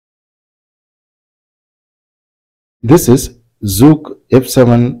This is ZOOX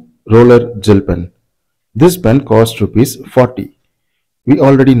F7 roller gel pen. This pen costs rupees 40. We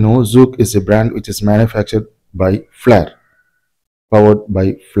already know ZOOX is a brand which is manufactured by Flair, powered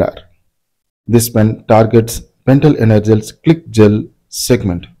by Flair. This pen targets Pentel Energel's click gel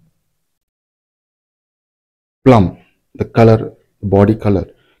segment. Plum, the color, body color,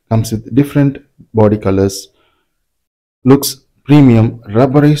 comes with different body colors, looks premium,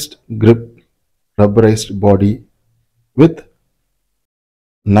 rubberized grip, rubberized body with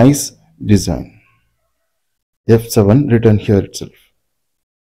nice design. F7 written here itself.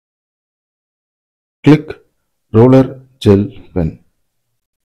 Click roller gel pen.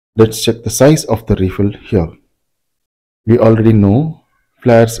 Let's check the size of the refill here. We already know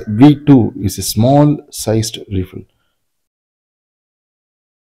Flair's V2 is a small sized refill.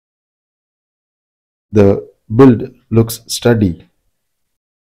 The build looks sturdy,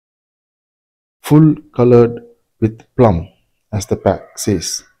 full colored with plum as the pack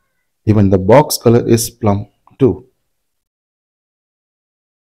says. Even the box color is plum too.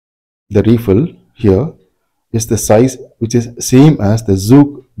 The refill here is the size which is same as the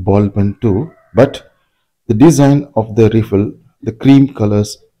ZOOX ball pen too, but the design of the refill, the cream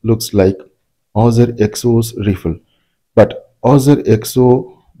colors looks like Auser XO's refill, but Auser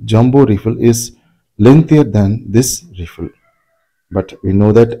XO jumbo refill is lengthier than this refill. But we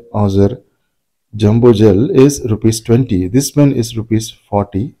know that Auser jumbo gel is rupees 20. This one is rupees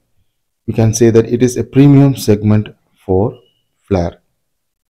 40. We can say that it is a premium segment for Flair.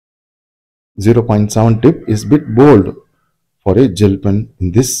 0.7 tip is bit bold for a gel pen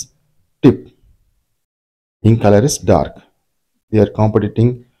in this tip. Ink color is dark. They are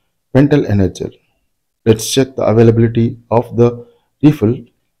competing Pentel Energel. Let's check the availability of the refill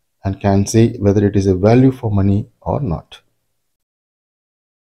and can say whether it is a value for money or not.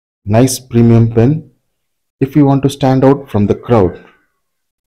 Nice premium pen. If you want to stand out from the crowd,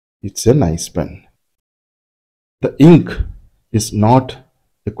 it's a nice pen. The ink is not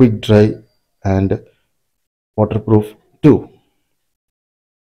a quick dry and waterproof too.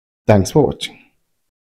 Thanks for watching.